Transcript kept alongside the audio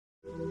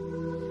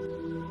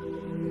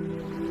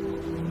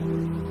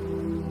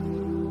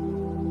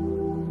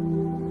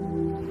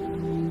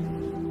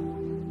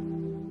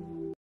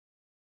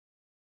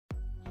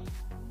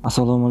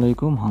Assalomu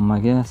alaykum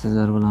hammaga,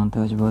 sizlar bilan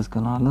Tajbaz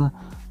kanali.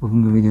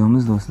 Bugungi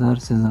videomiz do'stlar,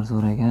 sizlar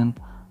so'ragan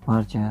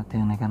barcha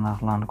texnika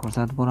narxlarini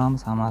ko'rsatib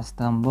boramiz.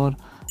 Hammasidan bor.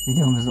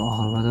 Videomizni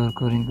oxiriga qadar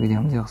ko'ring.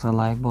 Videomiz yoqsa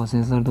like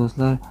bosingizlar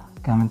do'stlar.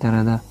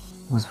 Kommentariyada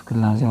o'z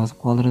fikrlaringizni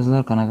yozib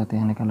qoldiringizlar. Qanaqa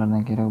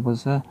texnikalardan kerak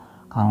bo'lsa,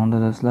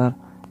 qanunda do'stlar,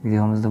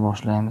 videomizni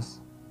boshlaymiz.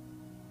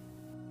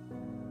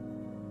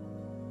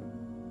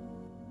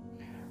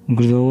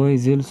 Грузовик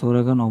zil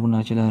so'ragan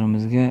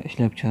obunachilarimizga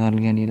ishlab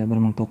chiqarilgan yili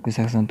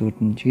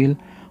 1984-yil.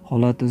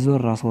 Holati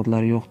zo'r,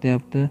 rasxodlari yo'q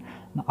deyapti.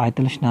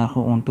 Aytilish narxi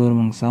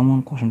 14,000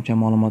 so'm. Qo'shimcha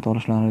ma'lumot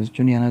olishlaringiz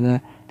uchun yanada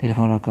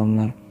telefon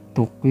raqamlar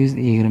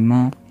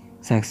 920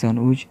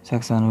 83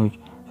 83.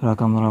 Shu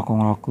raqamlarga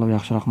qo'ng'iroq qilib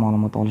yaxshiroq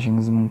ma'lumot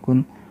olishingiz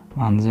mumkin.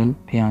 Manzil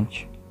Piyanch.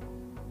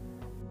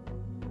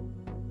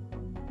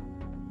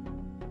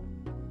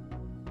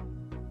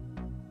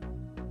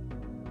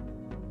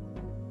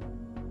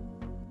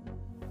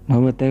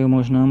 Navbatdagi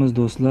mashinamiz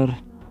do'stlar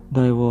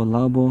Daewoo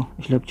Labo,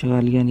 ishlab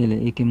chiqarilgan yili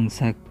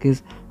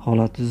 2008,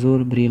 holati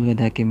zo'r, 1 yilga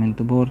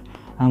dokumenti bor,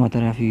 hamma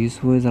tarafi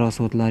 100%,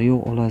 rasxodlari yo'q,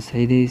 olasiz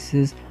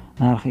haydaysiz.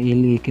 Narxi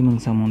 52,000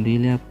 so'm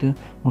deyilyapti.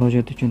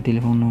 Murojaat uchun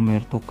telefon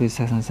nomeri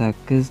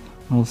 988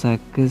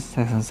 08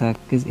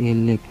 88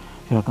 50.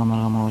 Shu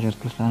raqamlarga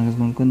murojaat qilishlaringiz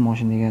mumkin.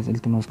 Mashina egasi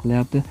iltimos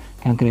qilyapti.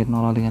 Konkretni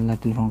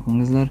oladiganlar telefon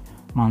qilingizlar.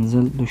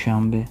 Manzil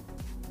Dushanbe.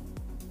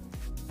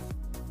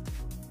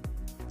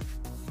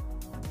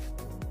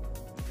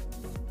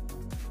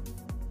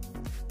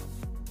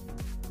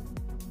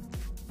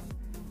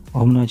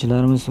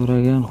 Obunachilarimiz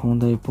so'ragan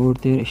Hyundai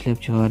Porter, ishlab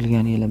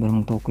chiqarilgan yili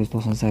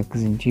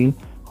 1998-yil,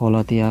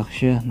 holati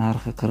yaxshi,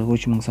 narxi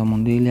 43,000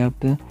 so'm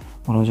deyilyapti.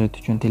 Murojaat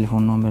uchun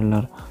telefon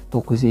nomerlar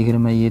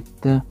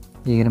 927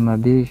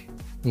 25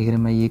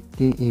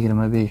 27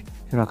 25.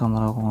 Shu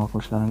raqamlarga qo'ng'iroq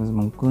qilishlaringiz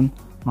mumkin.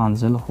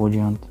 Manzil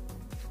Xo'jand.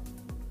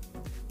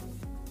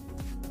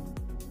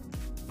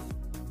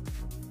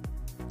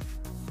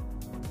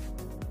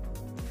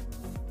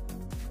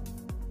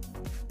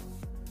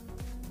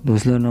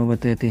 Do'stlar,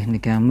 navbatdagi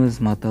texnikamiz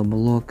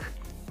motoblok,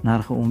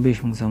 narxi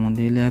 15,000 so'm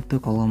deyilyapti.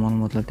 Qolgan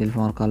ma'lumotlar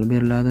telefon orqali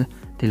beriladi.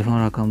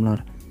 Telefon raqamlar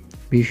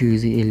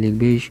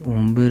 555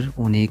 11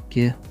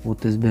 12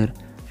 31.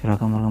 Shu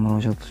raqamlarga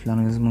murojaat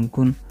qilishlaringiz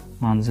mumkin.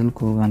 Manzil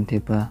Ko'rgan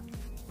tepa.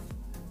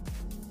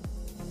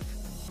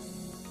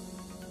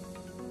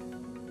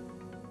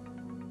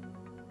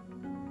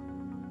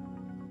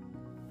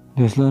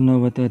 Do'stlar,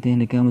 navbatdagi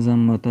texnikamiz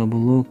ham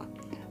motoblok.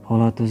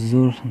 Holati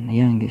zo'r,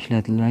 yangi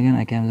ishlatilmagan,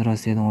 akamiz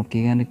Rossiyadan olib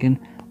kelgan ekan.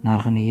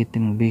 Narxini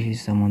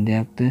 7500 so'm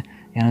deyapti.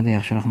 Yanada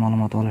yaxshiroq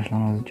ma'lumot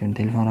olishlaringiz uchun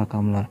telefon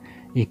raqamlar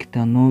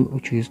 20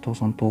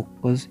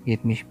 399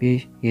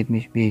 75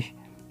 75.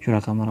 Shu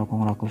raqamlarga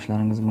qo'ng'iroq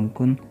qilishlaringiz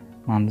mumkin.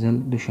 Manzil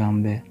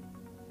Dushanbe.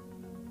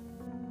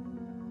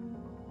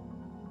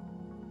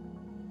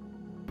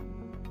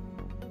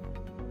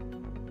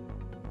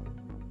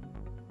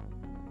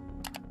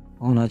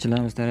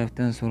 Obunachilarimiz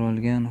tarafdan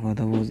so'ralgan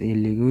vodovoz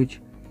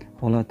 53.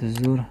 Holati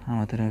zo'r,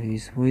 hamma tarafi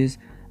 100%,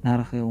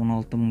 narxi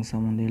 16,000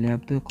 so'm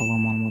deyilyapti. Qolgan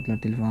ma'lumotlar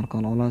telefon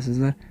orqali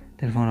olasizlar.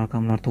 Telefon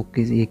raqamlar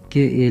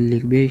 92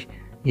 55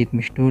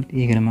 74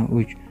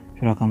 23.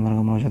 Shu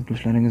raqamlarga murojaat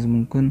qilishlaringiz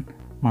mumkin.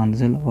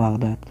 Manzil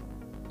Bag'dod.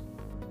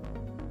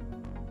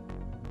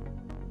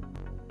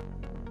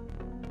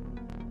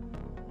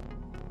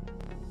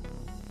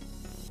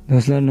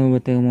 Do'stlar,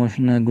 navbatdagi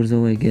mashina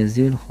Грузовик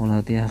Газель,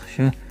 holati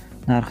yaxshi,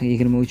 narxi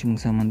 23,000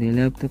 so'm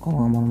deyilyapti.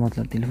 Qolgan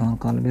ma'lumotlar telefon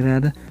orqali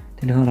beradi.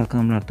 Telefon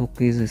raqamlar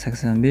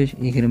 985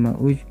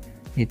 23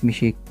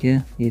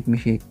 72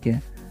 72.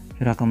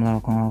 Shu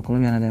raqamlarga qo'ng'iroq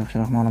qilib yanada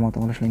yaxshiroq ma'lumot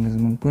olishingiz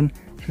mumkin.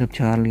 Ishlab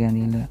chiqarilgan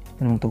yili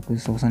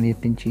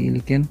 1997-yil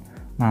ekan.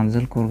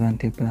 Manzil Ko'rgan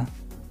tepa.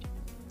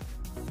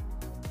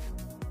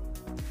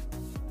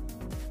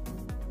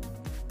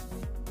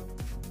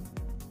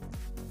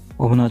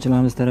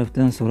 Obunachilarimiz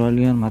tarafdan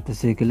so'ralgan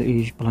mototsikl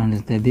ish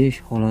Planeta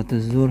 5, holati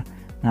zo'r,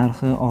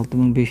 narxi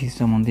 6500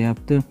 so'm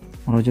deyapti.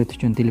 Murojaat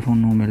uchun telefon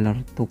nomerlar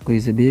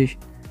 905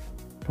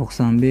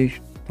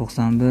 95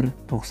 91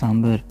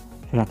 91.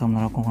 Shu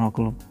raqamlarga qo'ng'iroq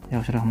qilib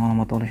yaxshiroq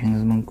ma'lumot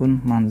olishingiz mumkin.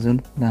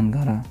 Manzil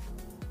Dangara.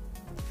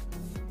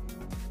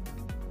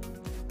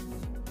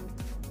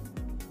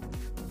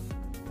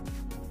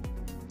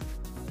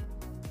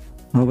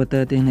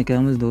 Navbatdagi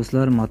texnikamiz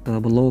do'stlar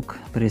motoblok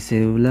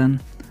Pritsep bilan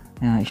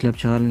ishlab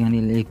chiqarilgan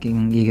yil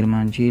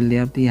 2020-yil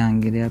deyapti,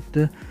 yangi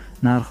deyapti.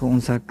 Narxi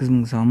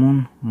 18,000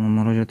 so'm.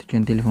 Murojaat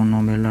uchun telefon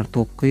nomerlar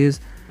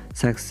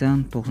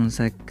 980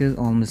 98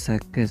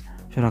 68.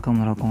 Shu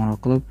raqamlarga qo'ng'iroq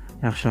qilib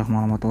yaxshiroq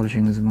ma'lumot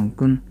olishingiz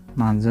mumkin.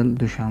 Manzil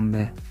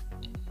Dushanbe.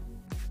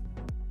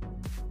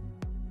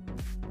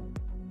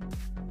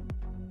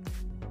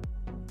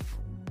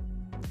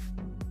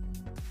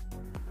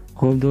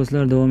 Xo'p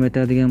do'stlar, davom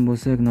etadigan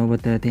bo'lsak,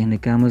 navbatdagi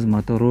texnikamiz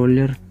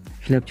motoroller,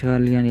 ishlab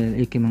chiqarilgan yil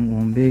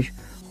 2015,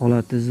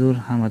 holati zo'r,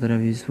 hamma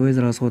taraf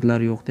 100%,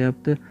 rasxodlari yo'q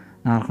deyapti.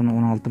 Narxini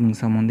 16,000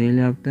 so'm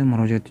deyilyapti.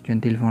 Murojaat uchun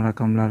telefon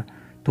raqamlar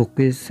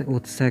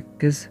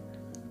 938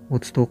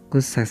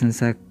 39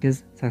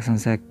 88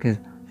 88.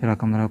 Shu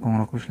raqamlarga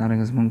qo'ng'iroq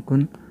qilishlaringiz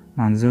mumkin.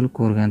 Manzil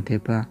Ko'rgan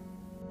tepa.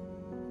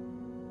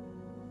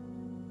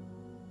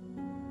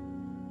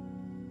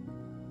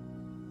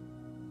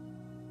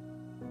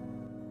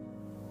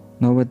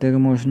 Navbatdagi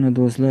mashina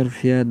do'stlar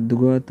Fiat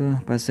Ducato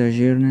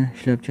passajirni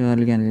ishlab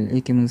chiqarilgan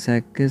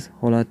 2008,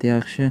 holati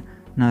yaxshi,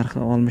 narxi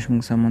 60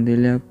 ming so'm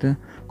deyilyapti.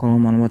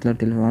 Qolgan ma'lumotlar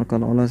telefon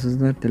orqali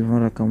olasizlar.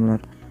 Telefon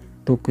raqamlar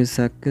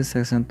 98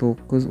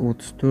 89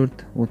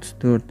 34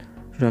 34.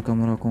 Shu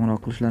raqamlarga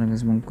qo'ng'iroq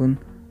qilishlaringiz mumkin.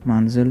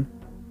 Manzil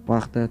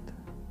Vaqtat.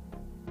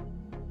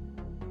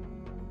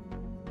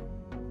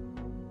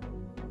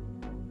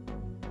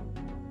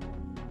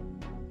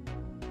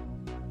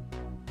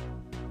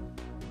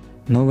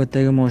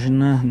 Navbatdagi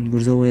mashina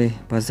Грузовик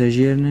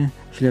passajirni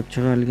ishlab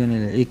chiqarilgan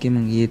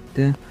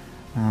 2007,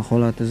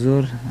 holati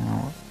zo'r,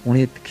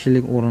 17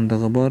 kishilik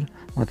o'rindig'i bor,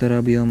 motor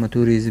ob'yomi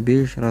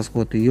 405,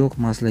 rasxoti yo'q,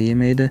 masla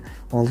yemaydi,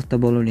 6 ta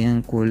balon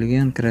yangi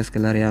qo'yilgan,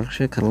 kraskalar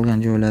yaxshi,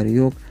 qirilgan joylari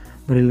yo'q,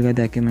 1 yilga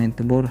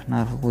dokumenti bor,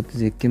 narxi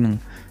 32 ming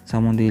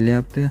so'm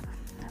deyilyapti.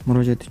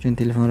 Murojaat uchun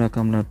telefon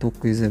raqamlari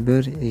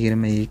 901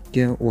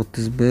 22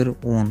 31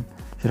 10.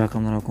 Shu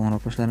raqamlarga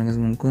qo'ng'iroq qilishlaringiz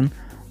mumkin.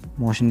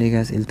 Mashina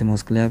egasi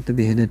iltimos qilyapti,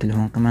 behuda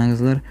telefon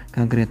qilmangizlar,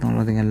 konkretni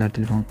oladiganlar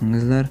telefon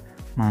qilingizlar.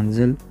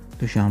 Manzil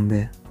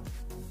Dushanbe.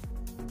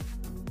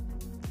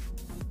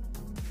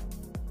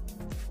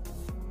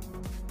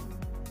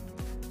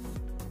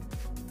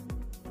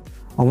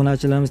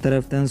 Obunachilarimiz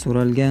tarafdan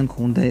so'ralgan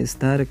Hyundai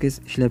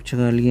Starakis ishlab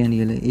chiqarilgan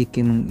yili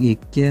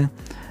 2002,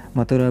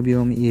 motor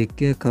ob'yomi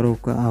 2,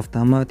 korobka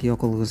avtomat,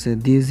 yoqilg'isi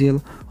dizel,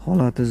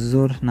 holati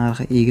zo'r,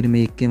 narxi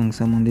 22 ming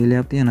so'm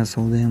deyilyapti, yana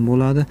savdo ham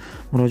bo'ladi.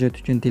 Murojaat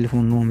uchun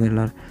telefon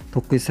nomerlar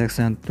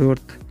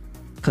 984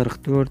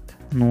 44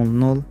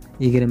 00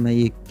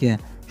 22.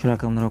 Shu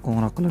raqamlarga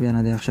qo'ng'iroq qilib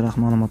yanada yaxshiroq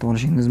ma'lumot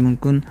olishingiz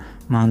mumkin.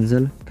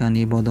 Manzil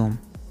Kanibodom.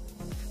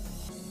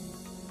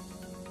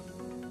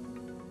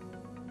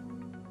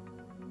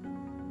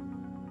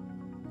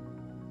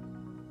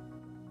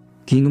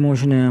 Keyingi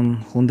mashina ham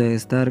Hyundai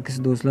Starakis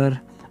do'stlar,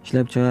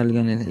 ishlab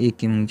chiqarilgan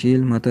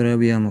 2000-yil, motor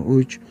ob'yomi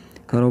 3,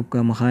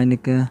 korobka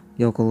mexanika,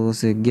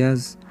 yoqilg'isi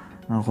gaz,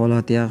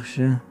 holati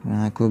yaxshi,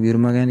 ko'p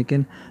yurmagan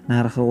ekan,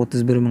 narxi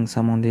 31 ming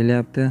so'm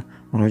deyilyapti.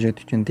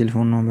 Murojaat uchun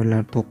telefon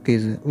nomerlari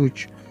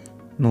 903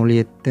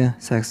 07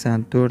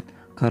 84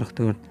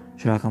 44.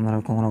 Shu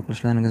raqamlarga qo'ng'iroq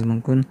qilishlaringiz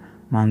mumkin.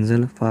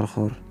 Manzil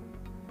Farxor.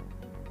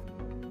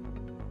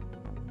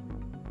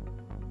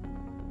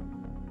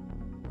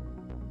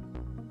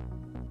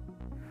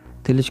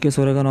 Telishga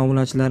so'ragan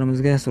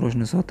obunachilarimizga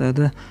srochni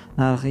sotadi.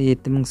 Narxi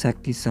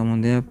 7800 so'm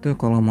deyapti.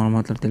 Qolgan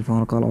ma'lumotlar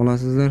telefon orqali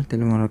olasizlar.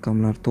 Telefon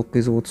raqamlari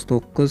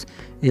 939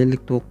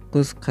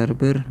 59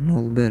 41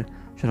 01.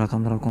 Shu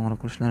raqamlarga qo'ng'iroq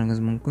qilishlaringiz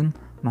mumkin.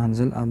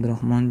 Manzil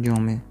Abdurahmon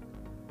Jomi.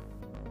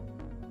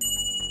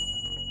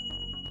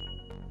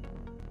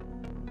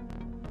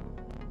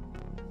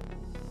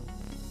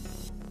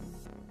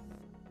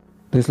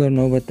 Do'stlar,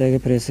 navbatdagi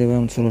Pritsep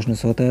ham srochni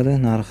sotadi.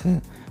 Narxi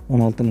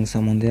 16 ming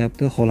so'm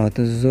deyapti.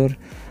 Holati zo'r.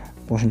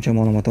 Qo'shimcha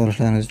ma'lumot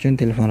olishlaringiz uchun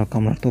telefon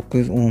raqamlari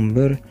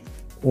 911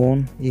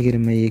 10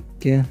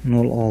 22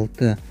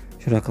 06.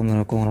 Shu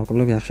raqamlarga qo'ng'iroq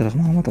qilib yaxshiroq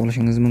ma'lumot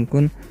olishingiz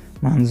mumkin.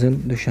 Manzil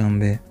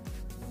Dushanbe.